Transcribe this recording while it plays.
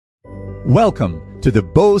Welcome to the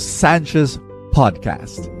Bo Sanchez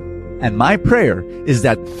podcast. And my prayer is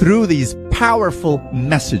that through these powerful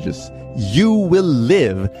messages, you will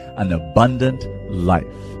live an abundant life.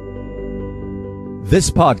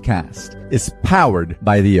 This podcast is powered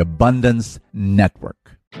by the Abundance Network.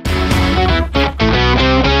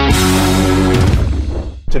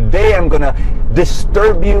 Today I'm going to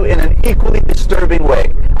disturb you in an equally disturbing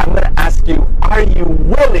way. I'm going to ask you, are you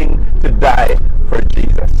willing to die for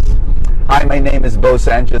Jesus? Hi, my name is Bo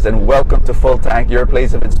Sanchez and welcome to Full Tank, your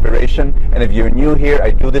place of inspiration. And if you're new here,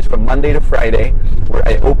 I do this from Monday to Friday, where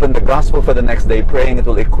I open the gospel for the next day, praying it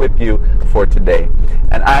will equip you for today.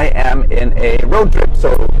 And I am in a road trip,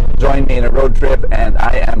 so join me in a road trip, and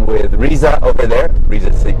I am with Riza over there.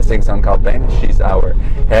 Riza sings on Kalpeng. She's our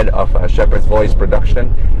head of Shepherd's Voice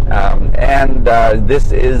production.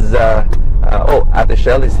 This is, Ate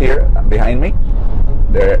Shell is here behind me.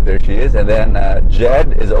 There she is, and then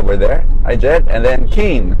Jed is over there. Hi, Jed. And then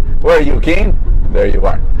Keen. Where are you, Keen? There you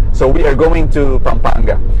are. So we are going to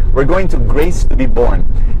Pampanga. We're going to Grace to be Born.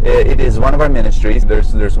 It is one of our ministries.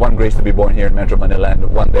 There's one Grace to be Born here in Metro Manila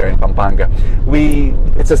and one there in Pampanga.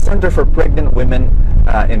 It's a center for pregnant women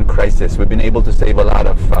in crisis. We've been able to save a lot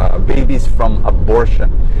of babies from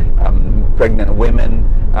abortion. Pregnant women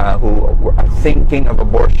who are thinking of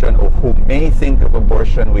abortion or who may think of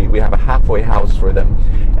abortion. We have a halfway house for them,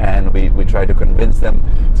 and we try to convince them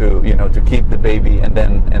to keep the baby, and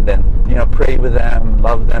then pray with them,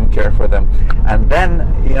 love them, care for them, and then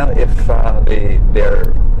if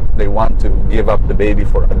they want to give up the baby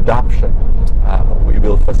for adoption, we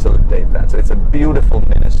will facilitate that. So it's a beautiful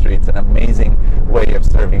ministry. It's an amazing way of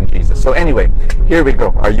serving Jesus. So anyway, here we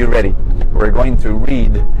go. Are you ready? We're going to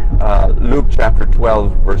read Luke chapter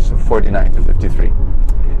 12, verse 49 to 53.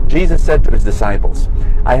 Jesus said to his disciples,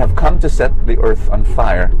 "I have come to set the earth on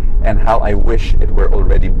fire, and how I wish it were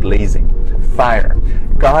already blazing." Fire.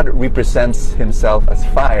 God represents himself as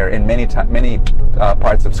fire in many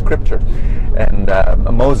parts of Scripture. And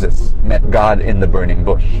Moses met God in the burning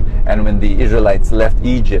bush. And when the Israelites left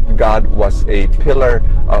Egypt, God was a pillar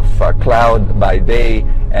of cloud by day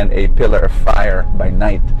and a pillar of fire by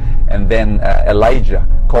night. And then Elijah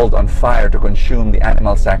called on fire to consume the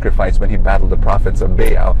animal sacrifice when he battled the prophets of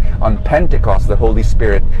Baal. On Pentecost, the Holy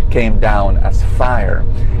Spirit came down as fire.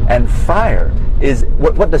 And fire is,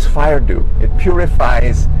 what does fire do? It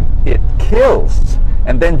purifies, it kills.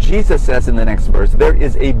 And then Jesus says in the next verse, "There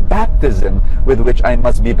is a baptism with which I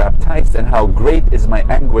must be baptized, and how great is my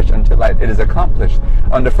anguish until it is accomplished."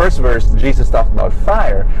 On the first verse, Jesus talked about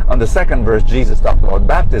fire. On the second verse, Jesus talked about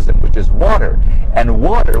baptism, which is water. And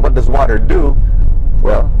water, what does water do?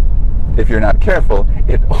 Well, if you're not careful,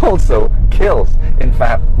 it also kills. In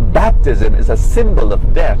fact, baptism is a symbol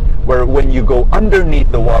of death, where when you go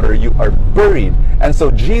underneath the water, you are buried. And so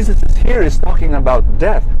Jesus is talking about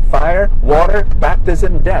death. Fire, water,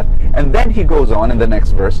 baptism, death. And then he goes on in the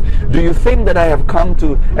next verse, "Do you think that I have come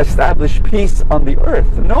to establish peace on the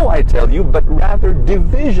earth? No, I tell you, but rather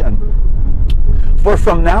division. For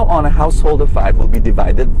from now on, a household of 5 will be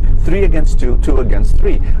divided, 3 against 2, 2 against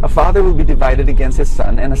 3. A father will be divided against his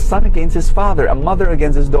son, and a son against his father, a mother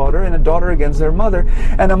against his daughter, and a daughter against her mother,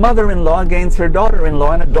 and a mother-in-law against her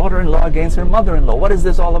daughter-in-law, and a daughter-in-law against her mother-in-law." What is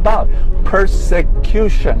this all about?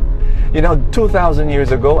 Persecution. 2,000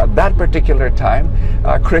 years ago, at that particular time,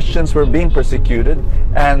 Christians were being persecuted,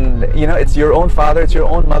 and it's your own father, it's your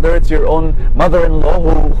own mother, it's your own mother-in-law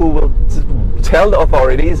who will tell the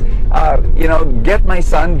authorities, get my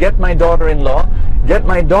son, get my daughter-in-law, get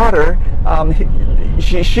my daughter.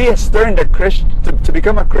 She has turned to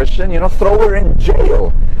become a Christian. Throw her in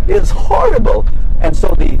jail. It's horrible. And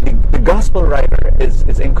so the gospel writer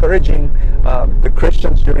is encouraging the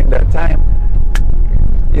Christians during that time.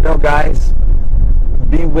 Guys,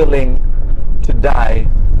 be willing to die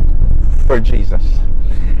for Jesus.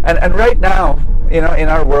 And right now, in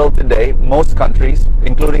our world today, most countries,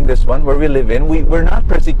 including this one where we live in, we're not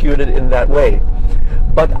persecuted in that way.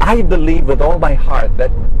 But I believe with all my heart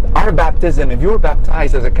that our baptism, if you're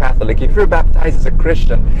baptized as a Catholic, if you're baptized as a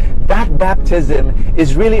Christian, that baptism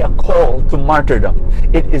is really a call to martyrdom.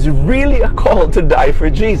 It is really a call to die for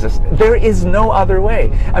Jesus. There is no other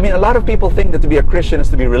way. I mean, a lot of people think that to be a Christian is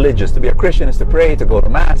to be religious. To be a Christian is to pray, to go to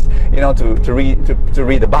Mass, to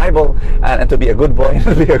read the Bible, and to be a good boy and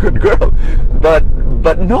to be a good girl.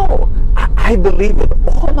 But no, I believe with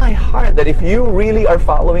all my heart that if you really are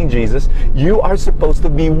following Jesus, you are supposed to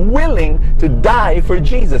be willing to die for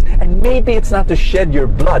Jesus. And maybe it's not to shed your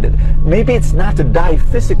blood. Maybe it's not to die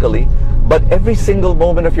physically, but every single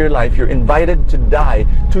moment of your life, you're invited to die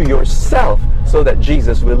to yourself so that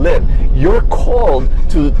Jesus will live. You're called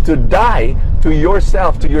to die to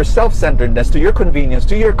yourself, to your self-centeredness, to your convenience,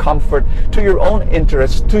 to your comfort, to your own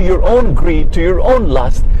interest, to your own greed, to your own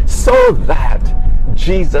lust, so that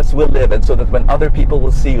Jesus will live, and so that when other people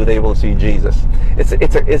will see you, they will see Jesus.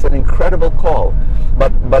 It's an incredible call.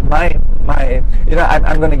 But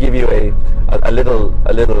I'm going to give you a little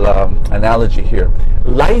analogy here.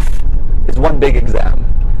 Life is one big exam.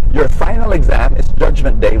 Your final exam is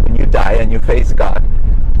Judgment Day, when you die and you face God.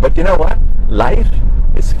 But you know what? Life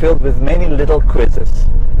is filled with many little quizzes.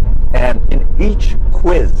 And in each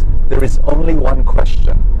quiz, there is only one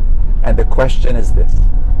question. And the question is this: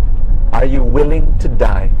 are you willing to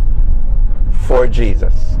die for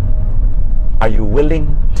Jesus? Are you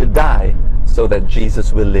willing to die so that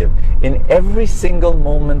Jesus will live? In every single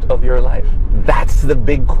moment of your life. That's the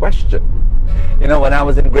big question. You know, when I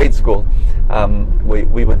was in grade school,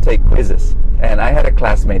 we would take quizzes. And I had a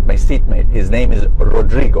classmate, my seatmate, his name is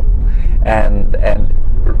Rodrigo. And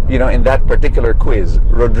you know, in that particular quiz,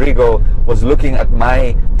 Rodrigo was looking at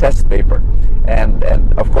my test paper. And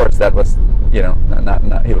of course that was, you know,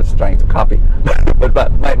 not he was trying to copy.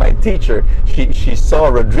 but my teacher, she saw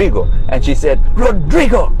Rodrigo and she said,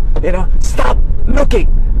 "Rodrigo, you know, stop looking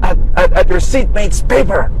at your seatmate's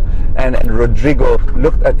paper." And Rodrigo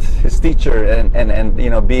looked at his teacher and you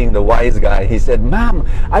know, being the wise guy, he said, "Ma'am,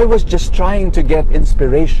 I was just trying to get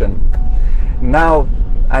inspiration." Now,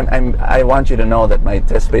 I want you to know that my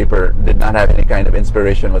test paper did not have any kind of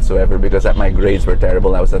inspiration whatsoever, because my grades were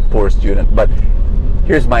terrible. I was a poor student. But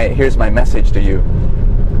here's my message to you.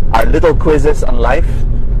 Our little quizzes on life,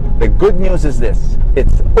 the good news is this: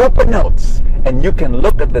 it's open notes, and you can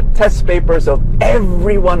look at the test papers of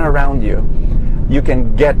everyone around you. You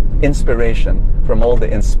can get inspiration from all the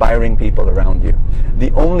inspiring people around you.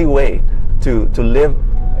 The only way to live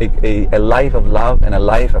a life of love and a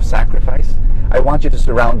life of sacrifice, I want you to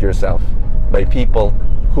surround yourself by people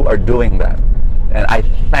who are doing that. And I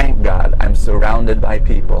thank God I'm surrounded by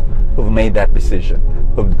people who've made that decision,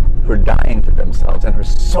 who are dying to themselves and who are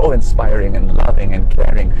so inspiring and loving and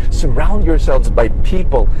caring. Surround yourselves by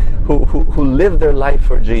people who live their life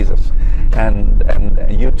for Jesus. And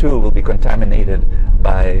you too will be contaminated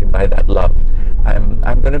by that love.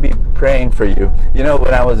 I'm going to be praying for you. You know,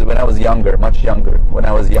 when I was younger, much younger, when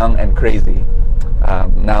I was young and crazy,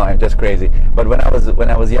 now I'm just crazy. But when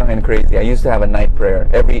I was young and crazy, I used to have a night prayer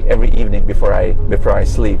every evening before I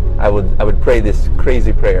sleep. I would pray this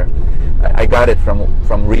crazy prayer. I got it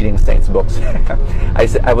from reading saints' books.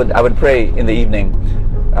 I would pray in the evening,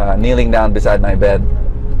 kneeling down beside my bed,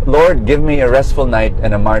 "Lord, give me a restful night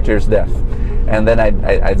and a martyr's death," and then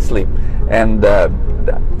I'd sleep. And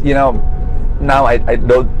you know, now I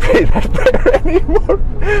don't pray that prayer anymore.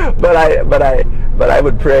 But I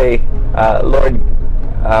would pray, "Lord,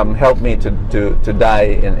 help me to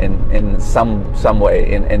die in some way."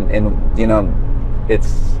 In you know,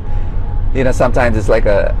 it's, you know, sometimes it's like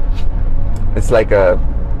a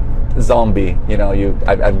zombie. You know,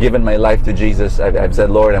 I've given my life to Jesus. I've said,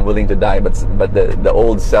 "Lord, I'm willing to die," but the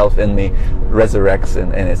old self in me resurrects,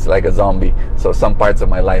 and it's like a zombie. So some parts of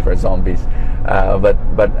my life are zombies.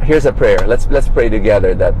 But here's a prayer. Let's pray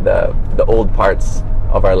together that the old parts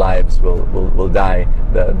of our lives will die,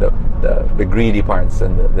 the greedy parts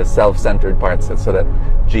and the self-centered parts, so that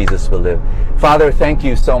Jesus will live. Father, thank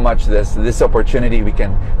you so much this opportunity we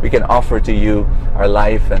can offer to you our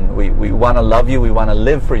life, and we want to love you, we want to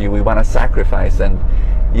live for you, we want to sacrifice. And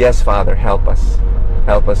yes, Father, help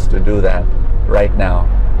us to do that right now.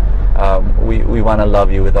 We want to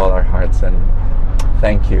love you with all our hearts, and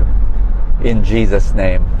thank you. In Jesus'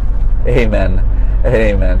 name, amen and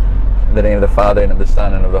amen. In the name of the Father, and of the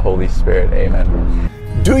Son, and of the Holy Spirit. Amen.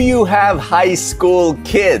 Do you have high school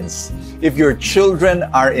kids? If your children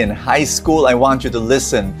are in high school, I want you to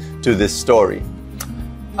listen to this story.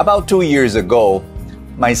 About 2 years ago,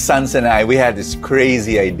 my sons and I, we had this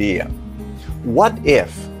crazy idea. What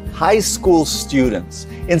if high school students,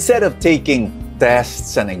 instead of taking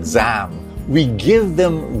tests and exams, we give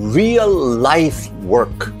them real life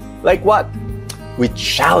work? Like what? We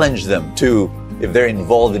challenge them to, if they're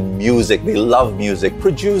involved in music, they love music,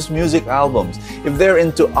 produce music albums. If they're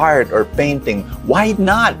into art or painting, why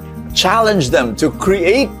not challenge them to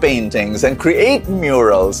create paintings and create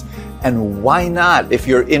murals? And why not, if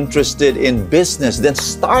you're interested in business, then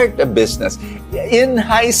start a business in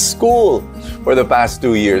high school. For the past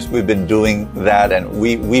 2 years, we've been doing that, and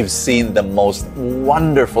we've seen the most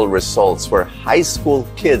wonderful results for high school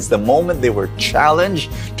kids. The moment they were challenged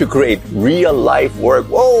to create real life work,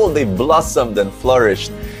 whoa, they blossomed and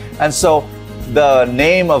flourished. And so The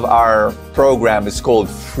name of our program is called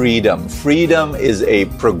Freedom. Freedom is a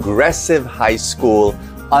progressive high school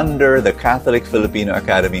under the Catholic Filipino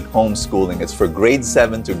Academy homeschooling. It's for grade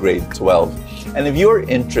 7 to grade 12. And if you're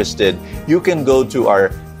interested, you can go to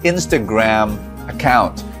our Instagram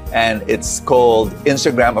account. And it's called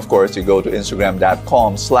Instagram, of course, you go to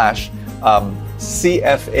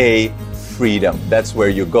instagram.com/CFA Freedom. That's where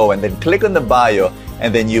you go. And then click on the bio,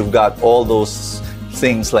 and then you've got all those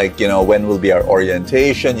things like, when will be our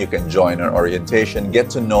orientation. You can join our orientation, get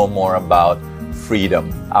to know more about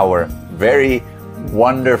Freedom, our very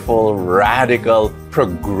wonderful, radical,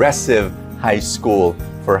 progressive high school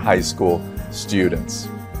for high school students.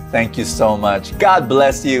 Thank you so much. God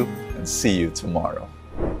bless you, and see you tomorrow.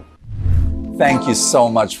 Thank you so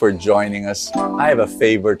much for joining us. I have a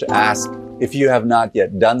favor to ask. If you have not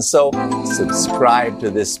yet done so, subscribe to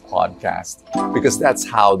this podcast, because that's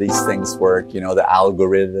how these things work, the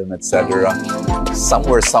algorithm, etc.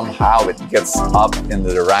 Somewhere, somehow, it gets up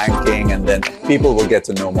into the ranking, and then people will get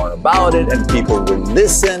to know more about it, and people will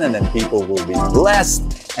listen, and then people will be blessed,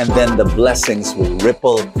 and then the blessings will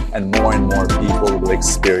ripple, and more people will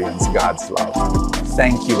experience God's love.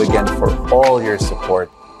 Thank you again for all your support,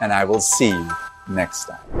 and I will see you next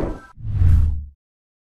time.